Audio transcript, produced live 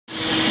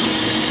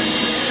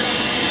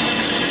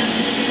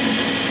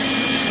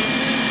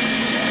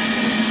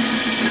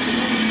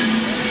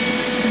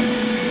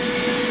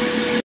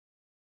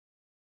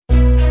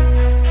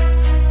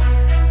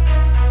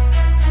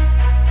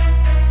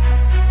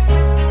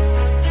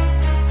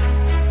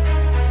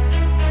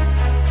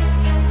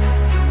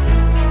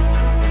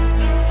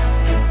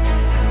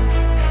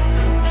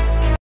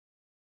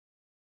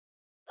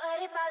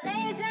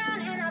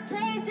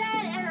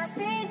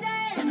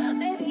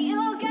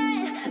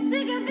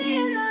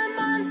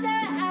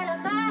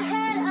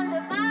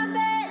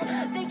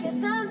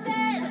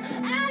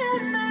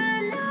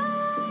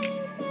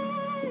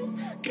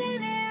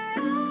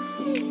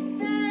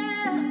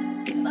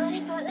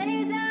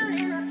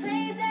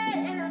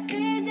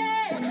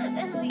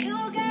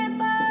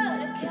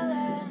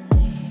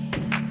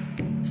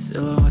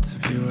Silhouettes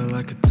of you are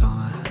like a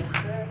taunt.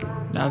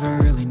 Never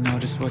really know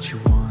just what you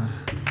want.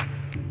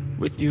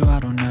 With you I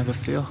don't ever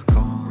feel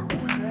calm.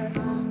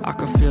 I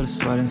can feel the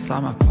sweat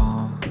inside my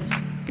palms.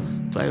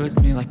 Play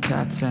with me like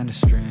cats and a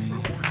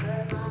string.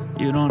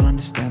 You don't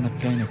understand the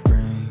pain it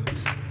brings.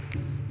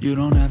 You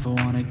don't ever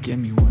wanna give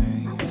me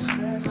wings.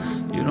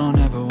 You don't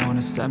ever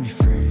wanna set me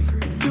free.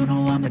 You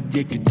know I'm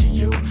addicted to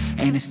you,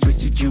 and it's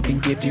twisted, you've been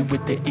gifted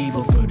with the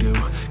evil voodoo.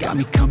 Got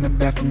me coming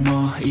back for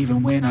more,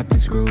 even when I've been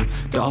screwed.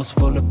 Dolls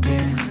full of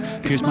pins,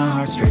 pierce my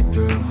heart straight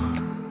through.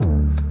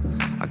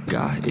 I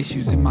got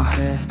issues in my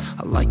head,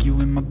 I like you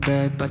in my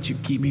bed, but you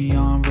keep me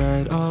on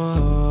red.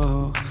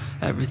 Oh,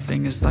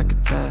 everything is like a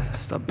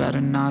test, I better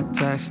not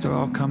text or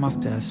I'll come off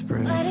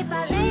desperate. But if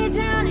I lay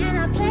down and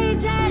I play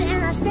dead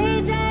and I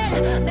stay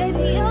dead,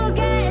 baby you'll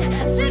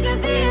get sick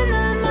of being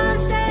the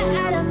monster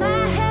out of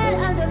my head,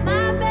 under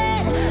my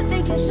bed,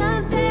 thinking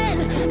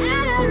something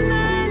out of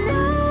my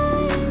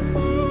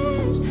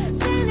nightmares,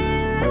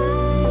 standing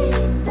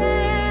right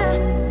there.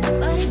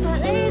 But if I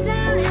lay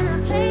down and I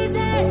play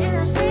dead and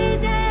I stay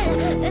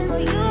dead, then will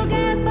you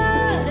get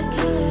bored of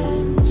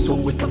killing me? So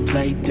if I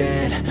play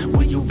dead,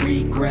 will you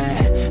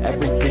regret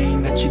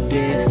everything that you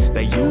did,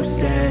 that you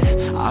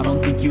said? I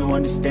don't think you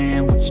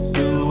understand what you're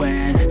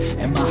doing,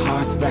 and my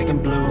heart's black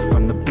and blue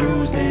from the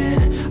bruising.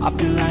 I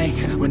feel like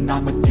when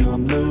I'm with you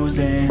I'm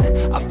losing.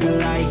 I feel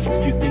like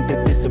you think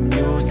that this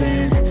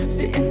amusing,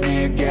 sitting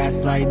there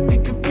gaslighting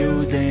and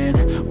confusing.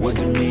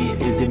 Was it me?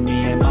 Is it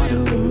me? Am I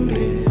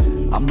deluded?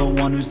 I'm the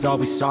one who's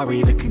always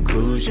sorry, the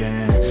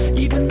conclusion,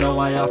 even though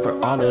I offer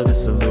all of the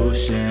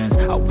solutions.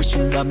 I wish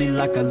you loved me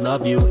like I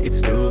love you, it's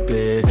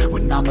stupid.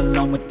 When I'm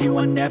alone with you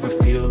I never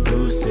feel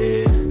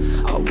lucid.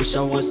 I wish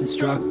I wasn't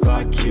struck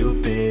by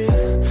Cupid.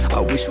 I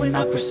wish when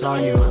I first saw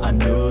you I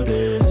knew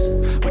this.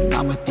 When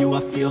I'm with you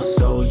I feel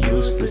so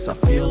useless, I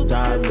feel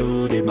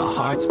diluted, my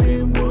heart's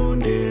been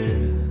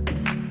wounded.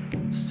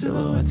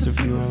 Silhouettes of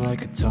you are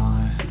like a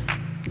taunt.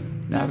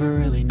 Never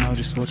really know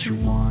just what you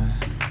want.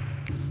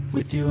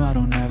 With you I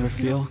don't ever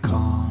feel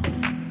calm.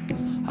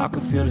 I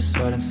can feel the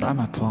sweat inside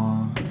my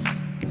palms.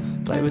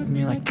 Play with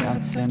me like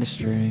cats and a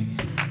string.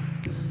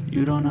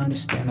 You don't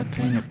understand the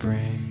pain it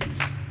brings.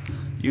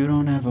 You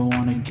don't ever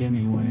wanna give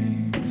me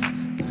wings.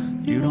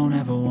 You don't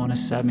ever wanna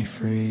set me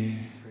free.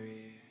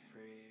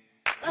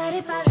 But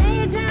if I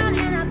lay down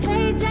and I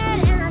play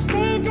dead and I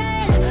stay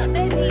dead,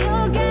 baby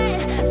you'll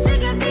get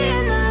sick of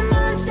being the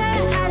monster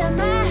out of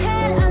my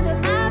head, under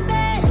my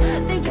bed,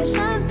 thinking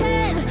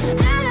something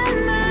out of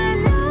my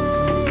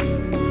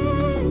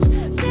nightmares,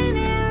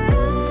 standing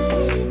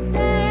right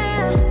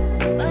there.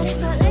 But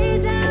if I lay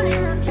down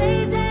and I play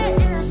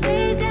dead and I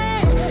stay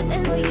dead,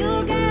 then will you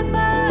get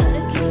bored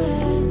of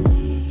killing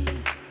me?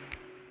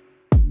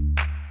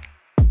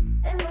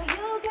 Then will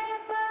you get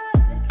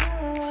bored of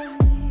killing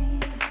me?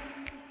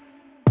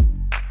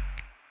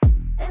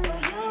 And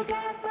will you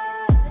get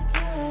bored of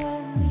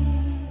killing me?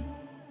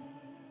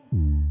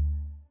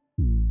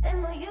 And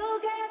will you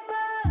get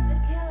bored of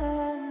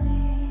killing me?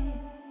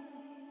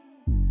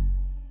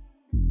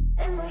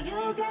 And will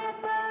you get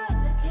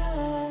bored of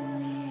killing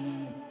me?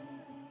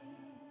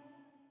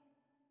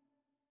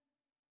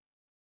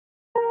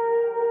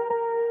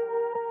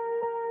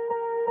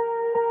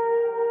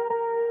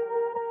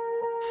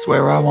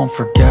 Swear I won't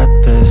forget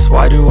this,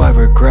 why do I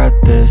regret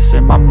this?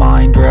 In my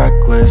mind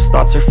reckless,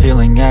 thoughts are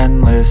feeling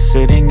endless.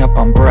 Sitting up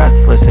I'm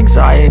breathless,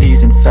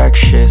 anxiety's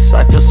infectious.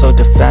 I feel so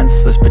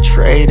defenseless,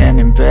 betrayed and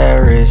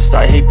embarrassed.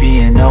 I hate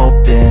being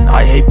open,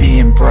 I hate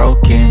being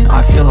broken.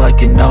 I feel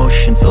like an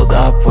ocean filled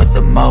up with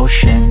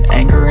emotion.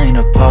 Anger ain't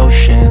a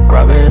potion,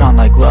 rub it on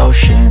like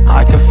lotion.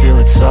 I can feel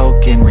it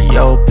soaking,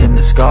 reopen,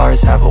 the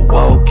scars have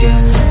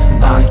awoken.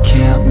 I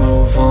can't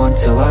move on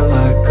till I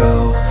let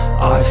go.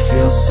 I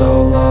feel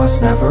so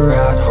lost, never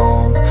at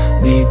home.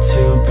 Need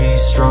to be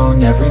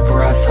strong, every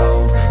breath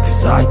hold.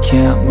 Cause I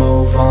can't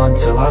move on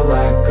till I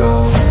let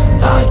go.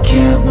 I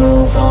can't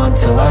move on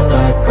till I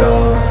let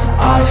go.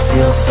 I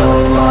feel so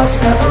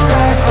lost, never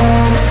at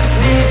home.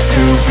 Need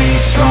to be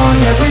strong,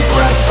 every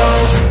breath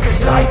hold.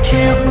 Cause I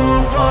can't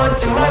move on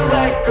till I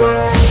let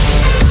go.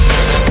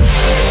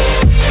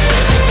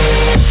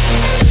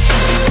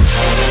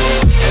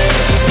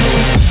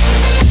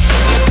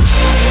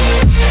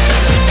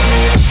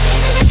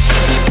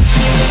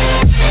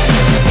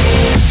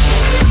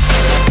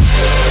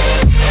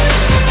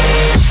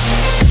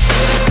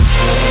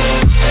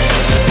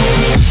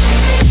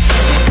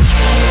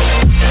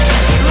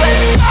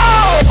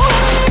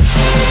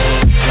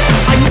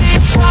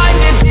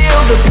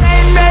 The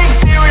pain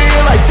makes it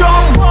real, I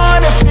don't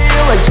wanna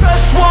feel, I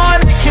just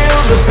wanna kill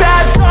the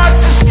bad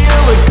thoughts and steal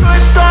a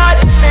good thought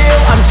and feel.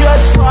 I'm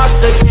just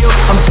lost, I feel,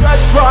 I'm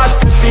just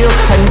lost to feel.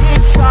 I need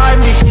time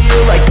to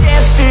heal, I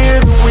can't steer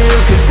the wheel,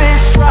 cause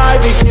this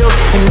drive to kill,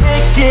 and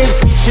it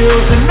gives me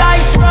chills. A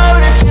nice road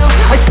to feel,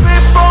 I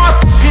slip off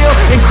the peel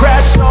and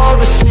crash all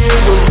the steel.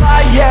 Will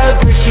I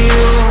ever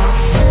heal?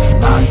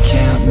 I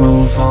can't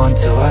move on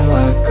till I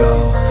let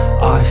go.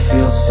 I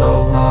feel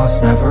so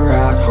lost, never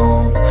at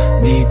home.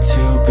 Need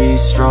to be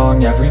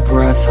strong, every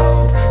breath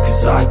hold,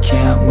 'cause I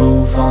can't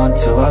move on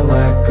till I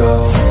let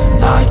go.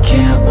 I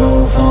can't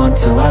move on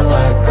till I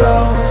let go.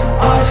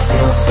 I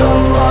feel so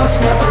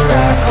lost, never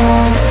at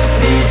home.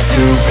 Need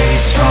to be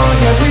strong,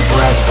 every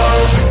breath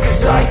hold,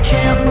 'cause I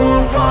can't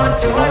move on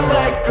till I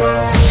let go.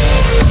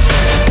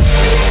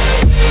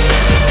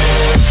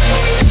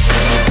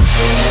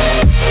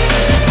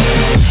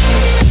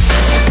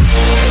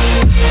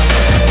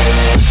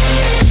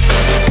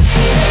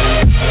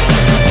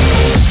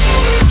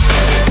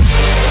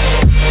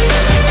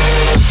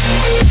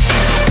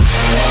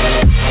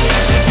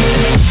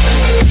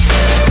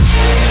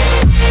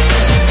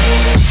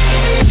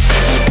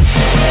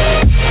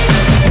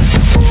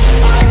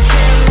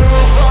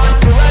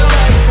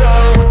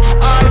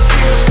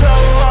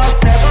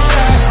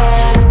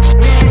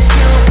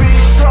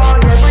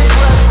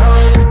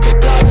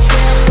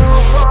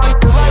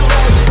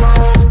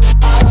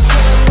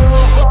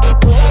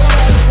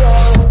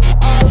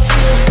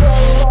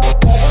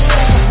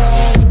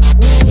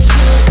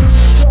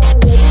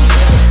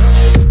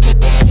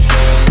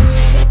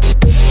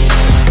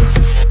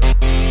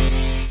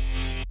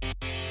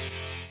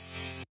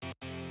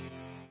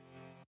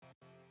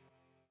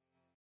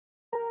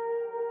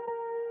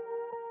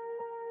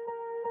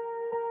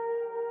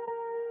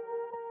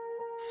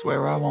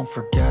 Swear I won't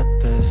forget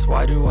this,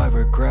 why do I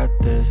regret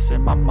this?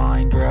 In my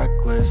mind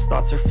reckless,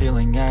 thoughts are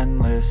feeling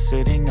endless.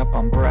 Sitting up,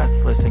 I'm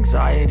breathless,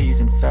 anxiety's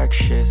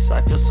infectious.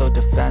 I feel so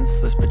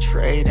defenseless,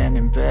 betrayed and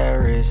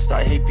embarrassed.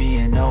 I hate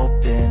being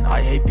open,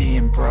 I hate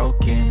being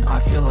broken. I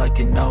feel like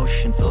an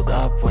ocean filled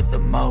up with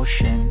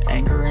emotion.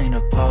 Anger ain't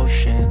a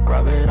potion,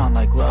 rub it on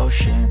like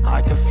lotion.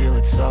 I can feel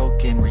it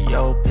soaking,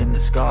 reopen, the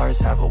scars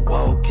have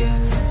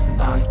awoken.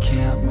 I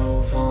can't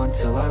move on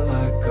till I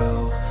let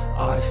go.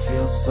 I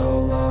feel so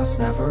lost,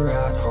 never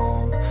at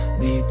home.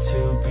 Need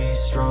to be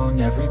strong,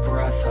 every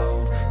breath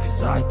hold,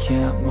 'cause I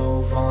can't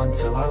move on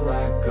till I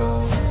let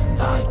go.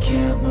 I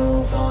can't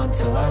move on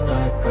till I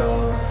let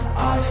go.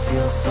 I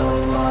feel so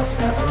lost,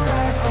 never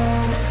at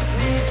home.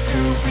 Need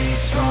to be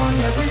strong,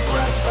 every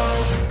breath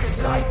hold,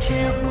 'cause I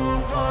can't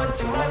move on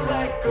till I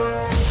let go.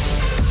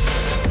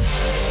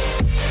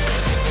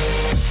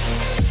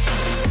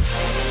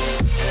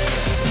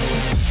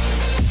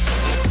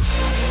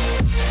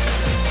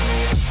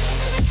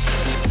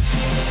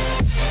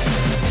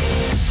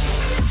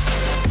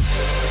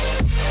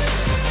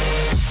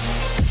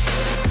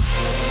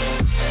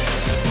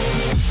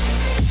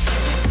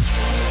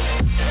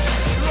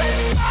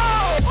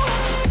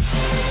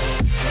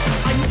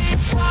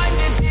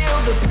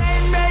 The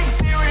pain makes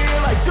it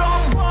real, I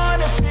don't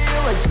wanna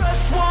feel, I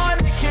just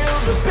wanna kill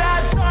the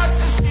bad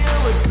thoughts and steal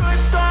a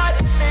good thought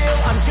and kneel.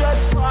 I'm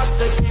just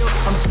lost, I feel,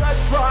 I'm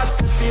just lost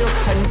to feel.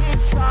 I need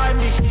time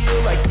to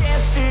heal, I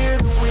can't steer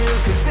the wheel,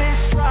 'cause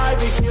this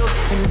drive it kills,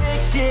 and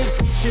it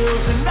gives me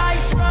chills. A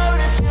nice road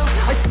it feels,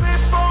 I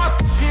slip off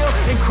the peel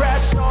and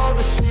crash all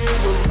the steel.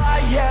 Will I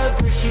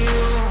ever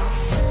heal?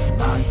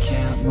 I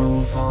can't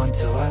move on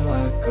till I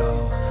let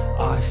go.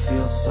 I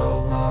feel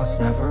so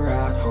lost, never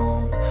at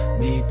home.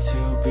 Need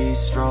to be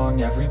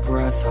strong, every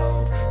breath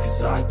hold,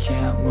 'cause I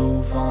can't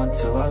move on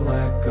till I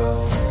let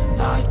go.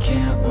 I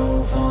can't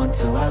move on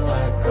till I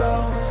let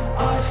go.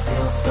 I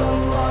feel so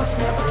lost,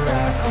 never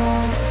at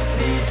home.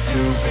 Need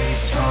to be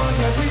strong,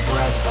 every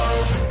breath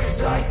hold,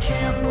 'cause I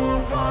can't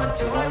move on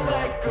till I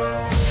let go.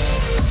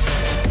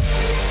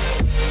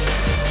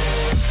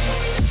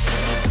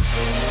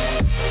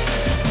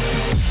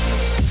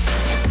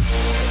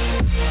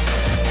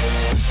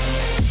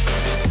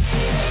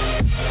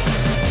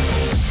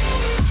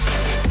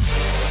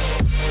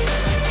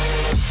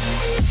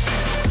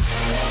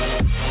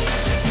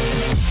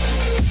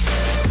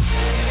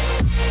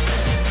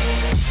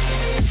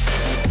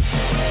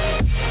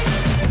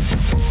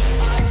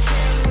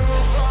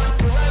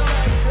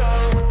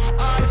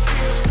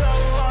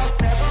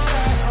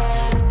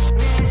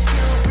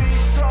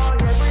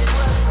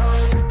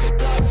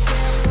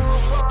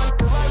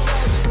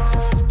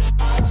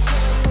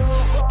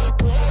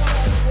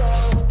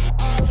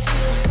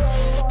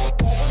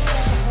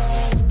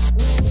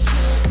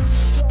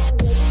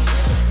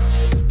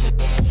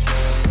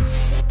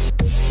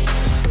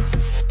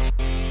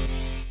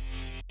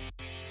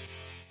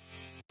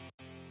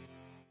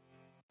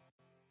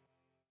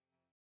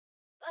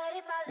 But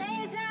if I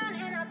lay down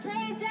and I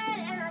play dead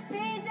and I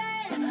stay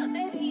dead,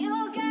 maybe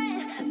you'll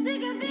get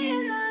sick of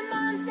being the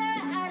monster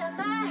out of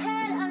my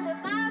head, under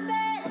my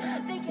bed.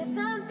 Think you're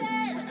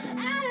something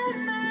out of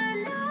my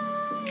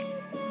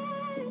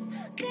nightmares,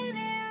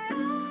 standing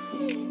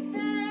right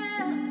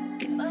there.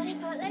 But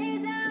if I lay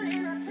down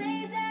and I play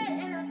dead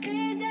and I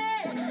stay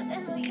dead,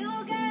 then will you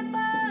get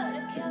bored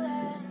of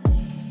killing me?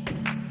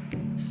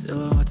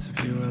 Silhouettes of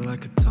you are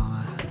like a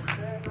taunt.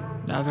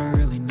 Never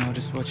really know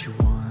just what you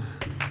want.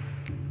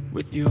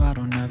 With you I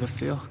don't ever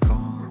feel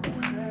calm.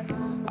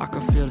 I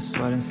can feel the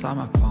sweat inside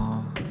my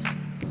palms.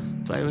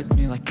 Play with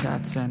me like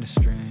cats and a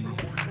string.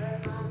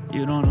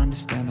 You don't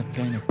understand the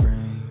pain it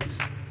brings.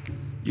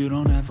 You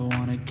don't ever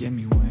wanna give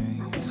me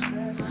wings.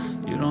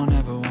 You don't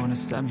ever wanna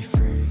set me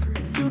free.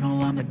 You know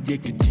I'm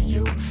addicted to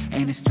you,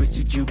 and it's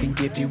twisted, you've been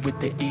gifted with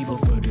the evil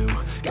voodoo.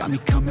 Got me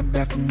coming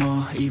back for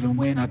more, even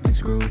when I've been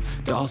screwed.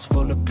 Dolls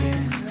full of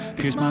pins,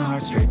 pierce my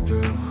heart straight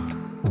through.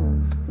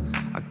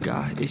 I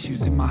got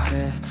issues in my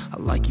head, I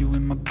like you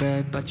in my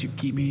bed, but you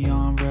keep me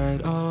on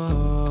red.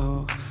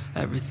 Oh,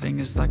 everything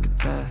is like a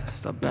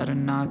test, I better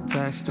not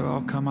text or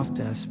I'll come off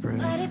desperate.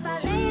 But if I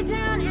lay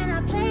down and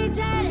I play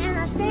dead and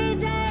I stay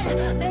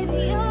dead,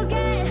 baby, you'll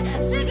get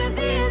sick of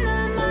being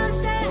the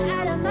monster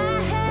out of my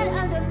head,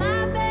 under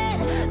my bed.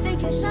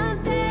 Think you're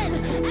something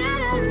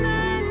out of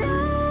my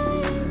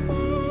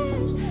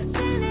nightmares,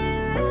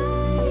 standing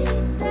right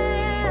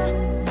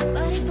there.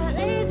 But if I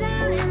lay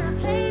down and I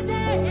play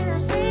dead and I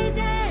stay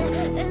dead,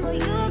 then will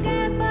you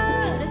get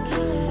bored of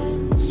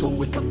killing?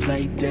 So if I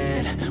play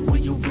dead, will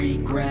you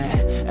regret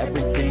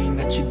everything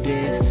that you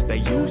did,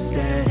 that you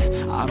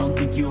said? I don't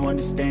think you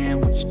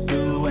understand what you're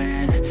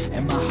doing,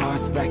 and my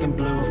heart's black and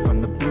blue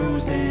from the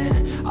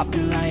bruising. I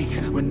feel like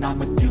when I'm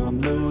with you I'm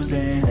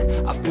losing.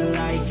 I feel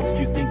like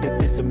you think that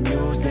this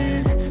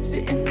amusing,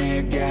 sitting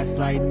there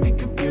gaslighting and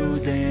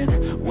confusing.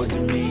 Was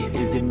it me?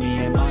 Is it me?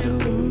 Am I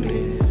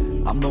deluded?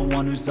 I'm the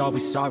one who's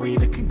always sorry,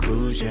 the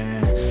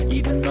conclusion,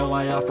 even though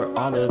I offer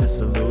all of the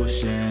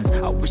solutions.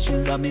 I wish you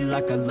loved me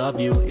like I love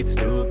you, it's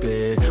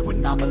stupid.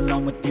 When I'm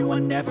alone with you I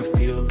never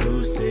feel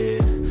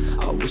lucid.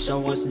 I wish I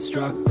wasn't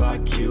struck by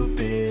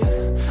Cupid.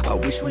 I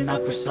wish when I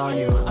first saw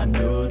you I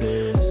knew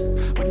this.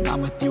 When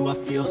I'm with you I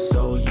feel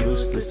so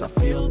useless, I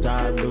feel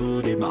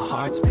diluted, my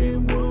heart's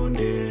been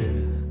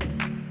wounded.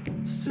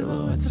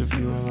 Silhouettes of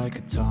you are like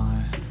a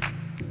taunt,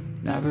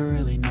 never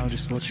really know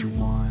just what you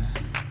want.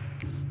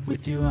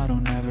 With you I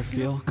don't ever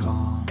feel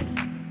calm,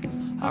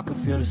 I can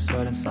feel the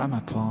sweat inside my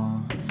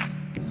palms.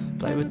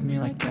 Play with me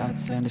like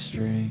cats and a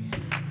string,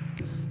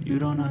 you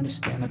don't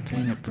understand the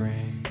pain it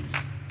brings.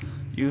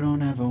 You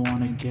don't ever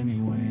wanna give me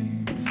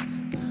wings,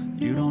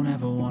 you don't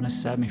ever wanna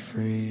set me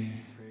free.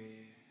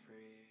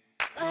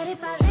 But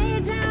if I lay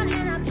down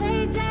and I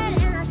play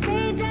dead and I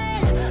stay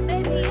dead,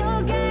 baby,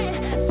 you'll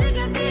get sick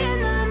of being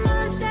the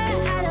monster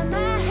out of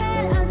my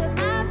head, under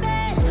my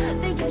bed.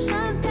 Think you're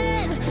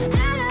something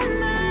out of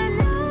my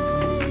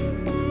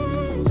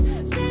nightmares,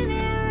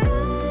 standing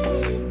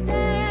right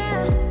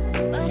there.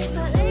 But if I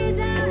lay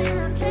down and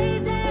I play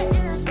dead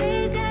and I stay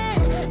dead,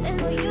 then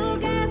will you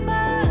get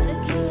bored of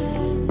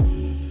killing me?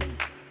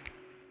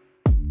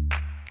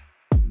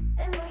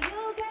 Then will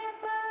you get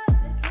bored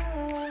of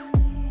killing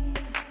me?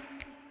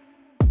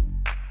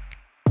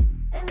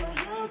 And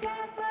will you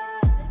get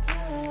bored of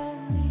killing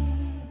me?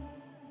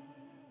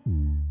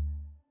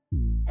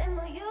 And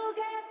will you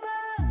get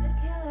bored of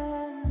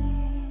killing me?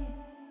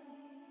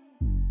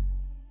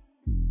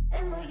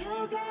 And will you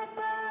get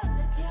bored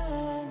of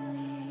killing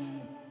me?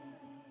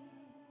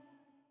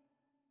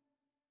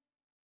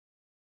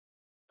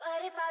 But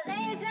if I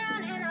lay down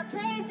and I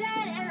play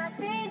dead and I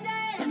stay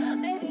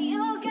dead, baby,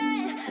 you'll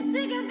get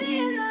sick of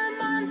being the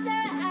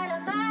monster out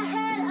of my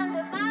head,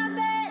 under my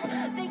bed.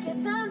 Think you're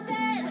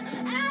something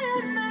out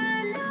of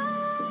my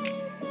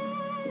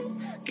nightmares,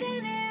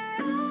 standing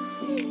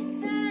right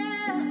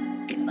there.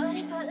 But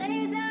if I lay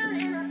down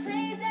and I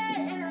play dead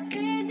and I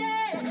stay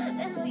dead,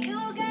 then will you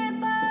get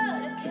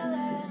bored of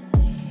killing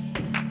me?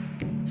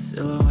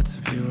 Silhouettes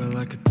of you are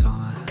like a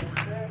taunt,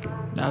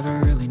 never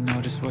really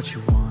know just what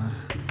you want.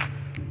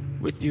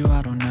 With you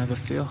I don't ever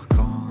feel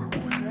calm,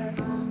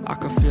 I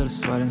can feel the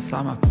sweat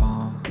inside my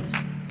palms.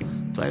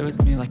 Play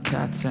with me like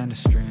cats and a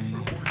string,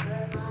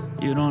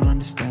 you don't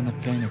understand the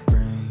pain it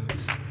brings.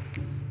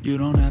 You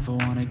don't ever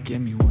wanna give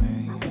me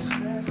wings,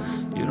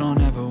 you don't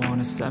ever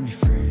wanna set me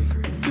free.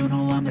 You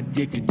know I'm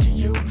addicted to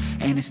you,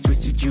 and it's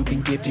twisted, you've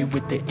been gifted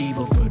with the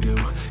evil voodoo.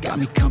 Got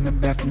me coming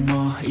back for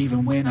more,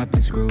 even when I've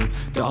been screwed.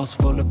 Dolls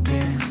full of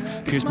pins,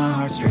 pierce my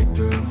heart straight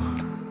through.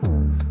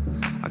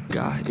 I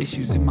got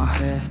issues in my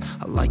head,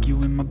 I like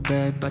you in my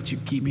bed, but you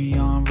keep me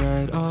on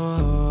red.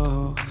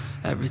 Oh,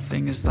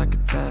 everything is like a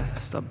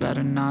test, I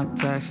better not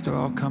text or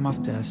I'll come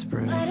off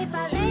desperate. But if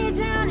I lay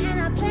down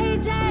and I play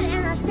dead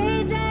and I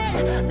stay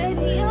dead,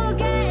 baby, you'll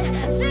get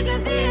sick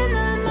of being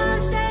the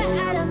monster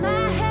out of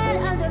my head,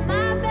 under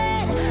my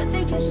bed.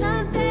 Think you're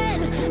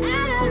something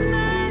out of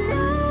my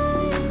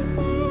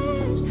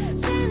nightmares,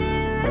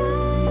 standing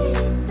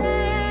right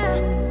there.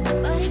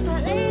 But if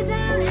I lay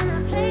down and I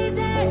play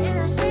dead and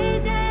I stay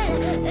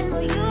dead, then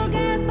will you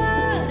get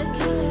bored of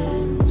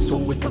killing me?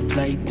 So if I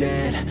play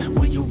dead,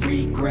 will you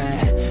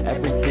regret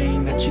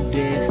everything that you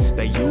did,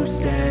 that you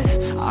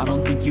said? I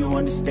don't think you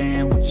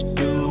understand what you're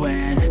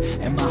doing,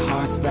 and my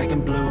heart's black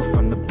and blue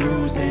from the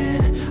bruising.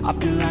 I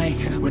feel like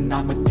when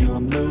I'm with you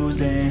I'm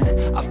losing.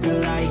 I feel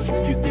like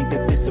you think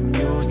that this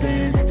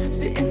amusing,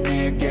 sitting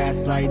there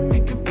gaslighting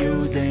and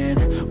confusing.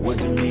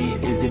 Was it me?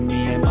 Is it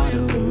me? Am I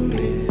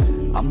deluded?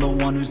 I'm the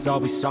one who's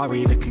always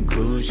sorry, the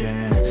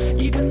conclusion,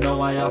 even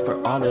though I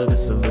offer all of the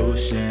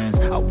solutions.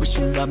 I wish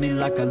you loved me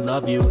like I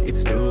love you,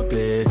 it's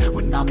stupid.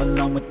 When I'm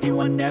alone with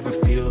you I never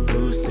feel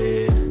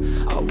lucid.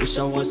 I wish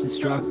I wasn't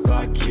struck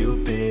by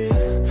Cupid.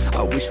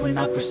 I wish when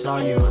I first saw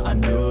you I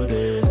knew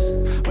this.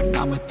 When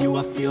I'm with you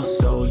I feel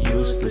so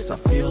useless, I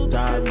feel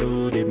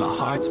diluted, my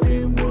heart's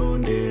been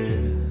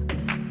wounded.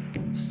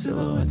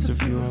 Silhouettes of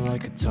you are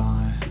like a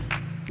taunt,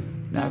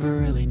 never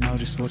really know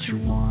just what you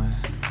want.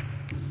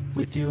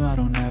 With you I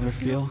don't ever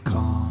feel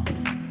calm,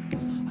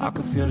 I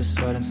can feel the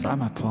sweat inside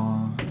my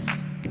palm.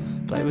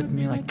 Play with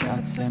me like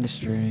cats and a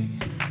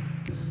string,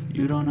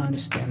 you don't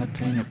understand the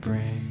pain it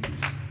brings.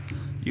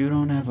 You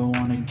don't ever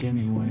wanna give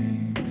me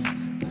wings,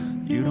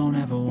 you don't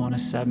ever wanna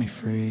set me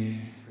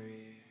free.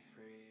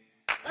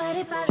 But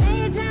if I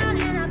lay down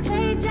and I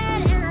play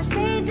dead and I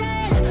stay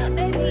dead,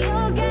 baby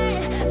you'll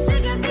get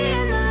sick of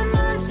being the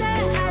monster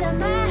out of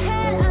my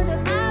head, under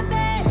my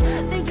bed,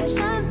 thinking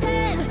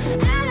something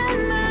out of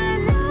my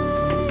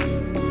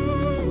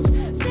nightmares.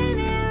 See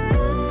me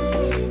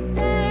right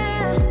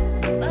there.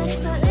 But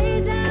if I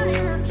lay down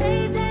and I play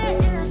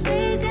dead and I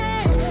stay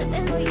dead,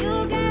 then will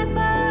you get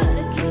bored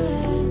of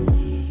killing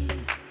me?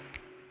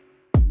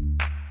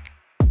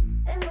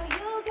 Then will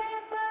you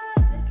get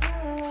bored of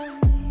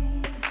killing me?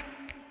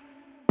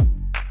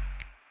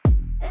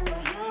 And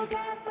will you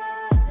get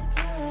bored of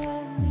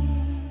killing me?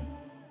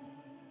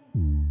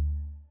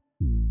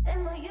 And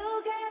will you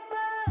get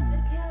bored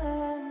of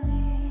killing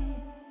me?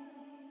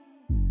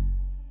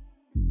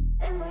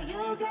 And will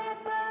you get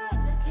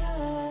bored of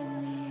killing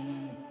me?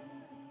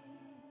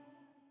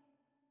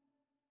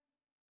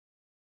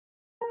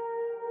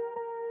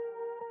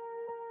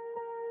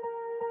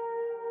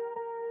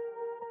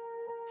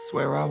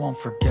 Swear I won't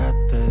forget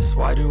this,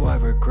 why do I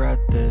regret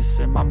this?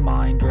 In my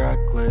mind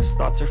reckless,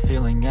 thoughts are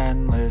feeling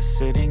endless.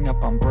 Sitting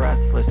up I'm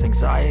breathless,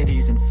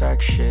 anxiety's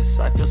infectious.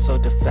 I feel so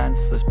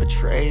defenseless,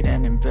 betrayed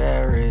and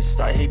embarrassed.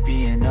 I hate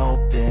being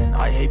open,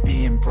 I hate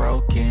being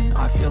broken.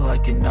 I feel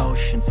like an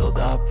ocean filled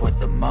up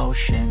with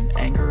emotion.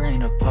 Anger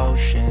ain't a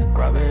potion,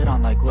 rub it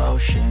on like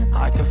lotion.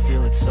 I can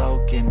feel it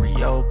soaking,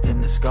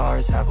 reopen, the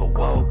scars have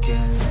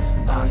awoken.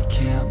 I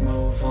can't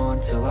move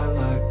on till I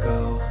let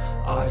go.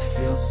 I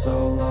feel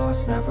so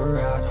lost, never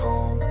at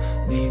home.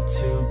 Need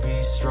to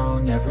be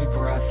strong, every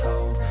breath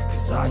hold.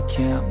 Cause I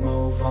can't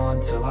move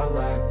on till I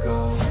let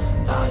go.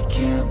 I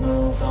can't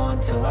move on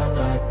till I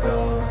let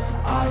go.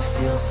 I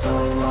feel so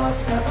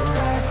lost, never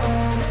at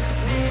home.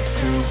 Need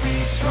to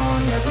be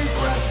strong, every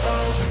breath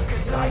hold.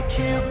 Cause I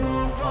can't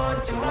move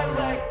on till I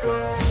let go.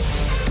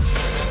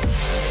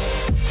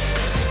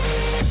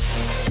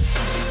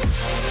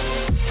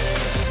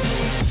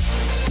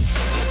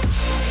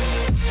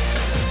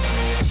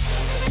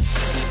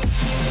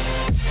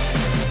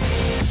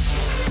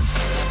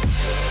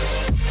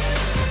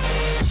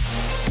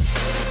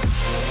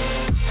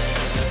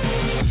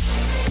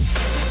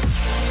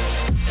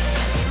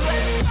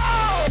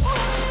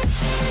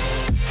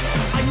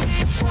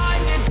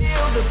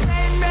 The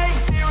pain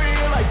makes it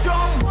real, I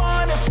don't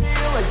wanna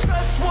feel, I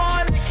just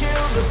wanna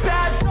kill the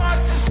bad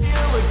thoughts and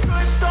steal a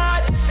good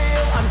thought and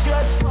feel. I'm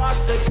just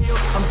lost, I feel,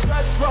 I'm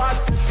just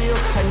lost, I feel.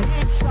 I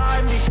need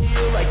time to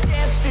heal, I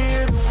can't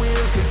steer the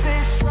wheel, cause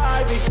this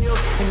drive it kills,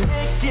 and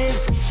it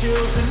gives me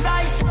chills. A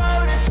nice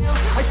road it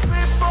feels, I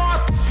slip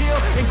off and peel,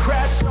 and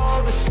crash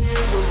all the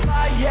steel. Will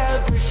I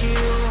ever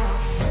heal?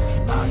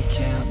 I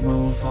can't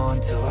move on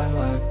till I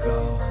let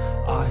go.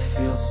 I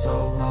feel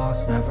so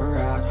lost, never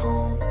at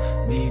home.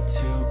 Need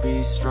to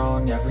be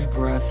strong, every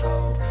breath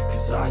hold.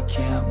 Cause I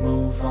can't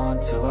move on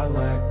till I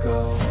let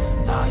go.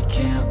 I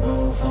can't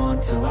move on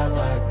till I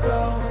let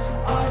go.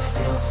 I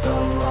feel so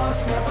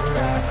lost, never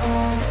at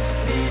home.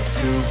 Need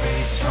to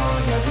be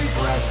strong, every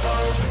breath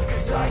hold.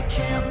 Cause I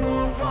can't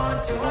move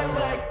on till I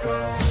let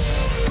go.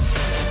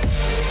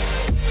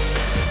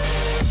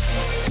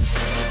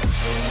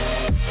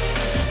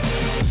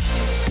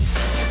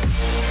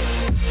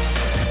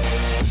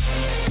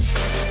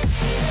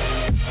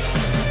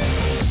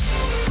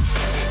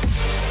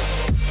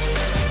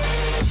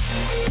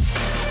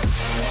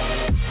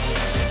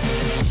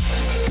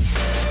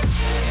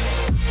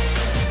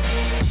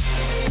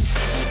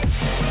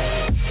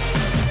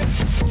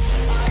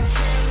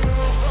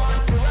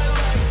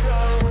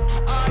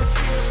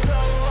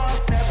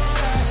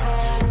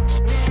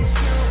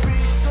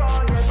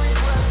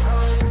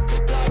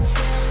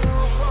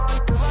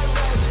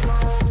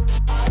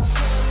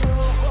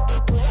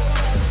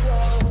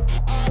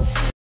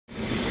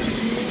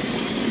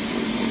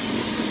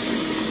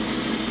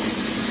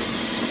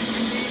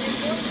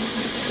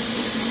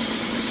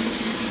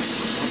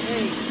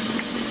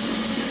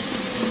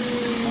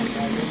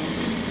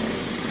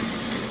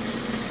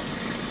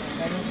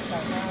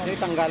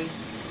 Tanggal.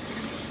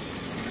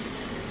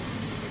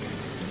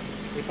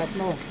 Ikat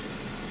mo.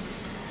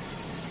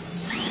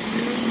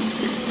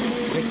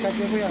 Ikat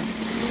mo yan.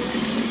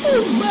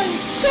 Oh my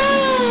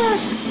God!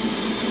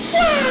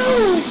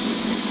 Wow!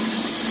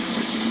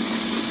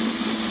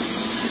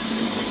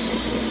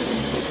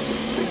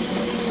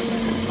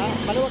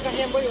 Maluwag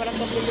kasi yan boy, walang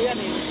tumpulo yan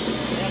eh.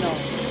 Ayan o,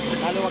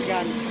 maluwag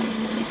yan.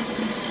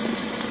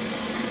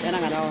 Yan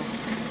ang ano.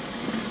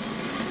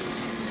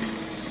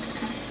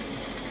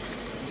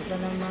 Ito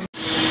naman.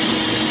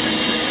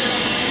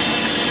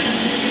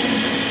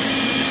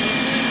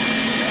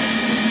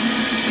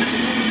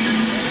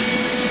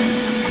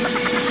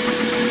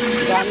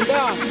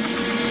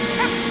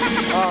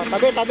 Oh,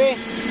 tabi.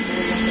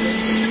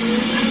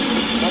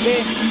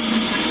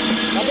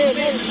 Tabi,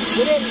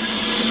 Lil.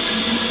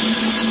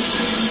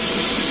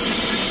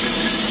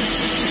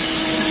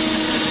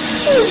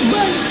 Oh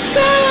my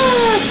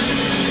God!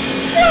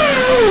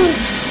 Wow!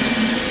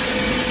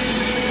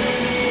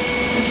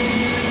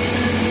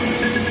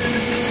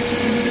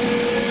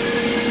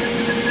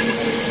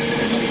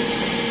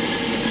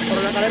 Puro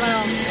lang talim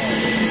ano?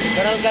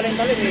 Galing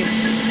talim eh.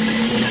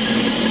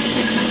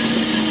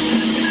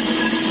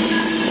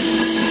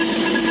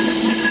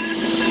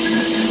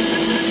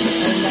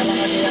 Ayun na lang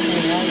kasi ang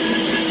hingal.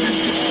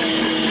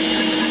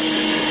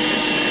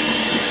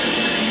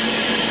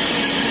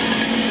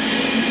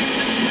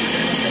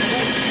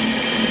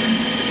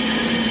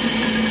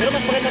 Pero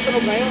mas maganda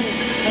tunog ngayon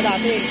sa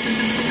dati.